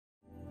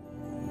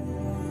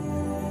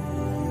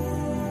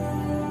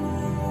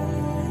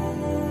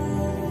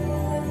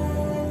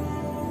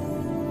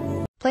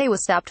Play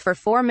was stopped for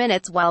 4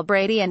 minutes while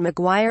Brady and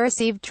Maguire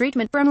received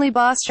treatment. Burnley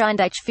boss Sean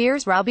Dyche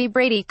fears Robbie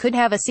Brady could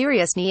have a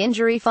serious knee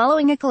injury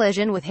following a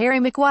collision with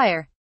Harry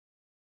Maguire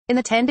in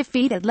the 10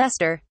 defeat at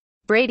Leicester.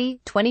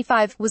 Brady,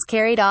 25, was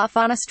carried off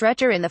on a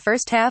stretcher in the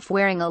first half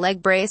wearing a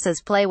leg brace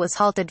as play was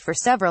halted for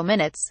several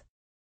minutes.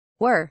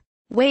 "We're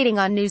waiting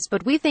on news,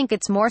 but we think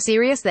it's more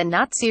serious than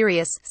not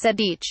serious," said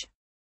Dyche.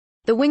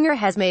 The winger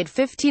has made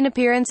 15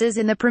 appearances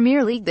in the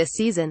Premier League this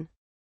season.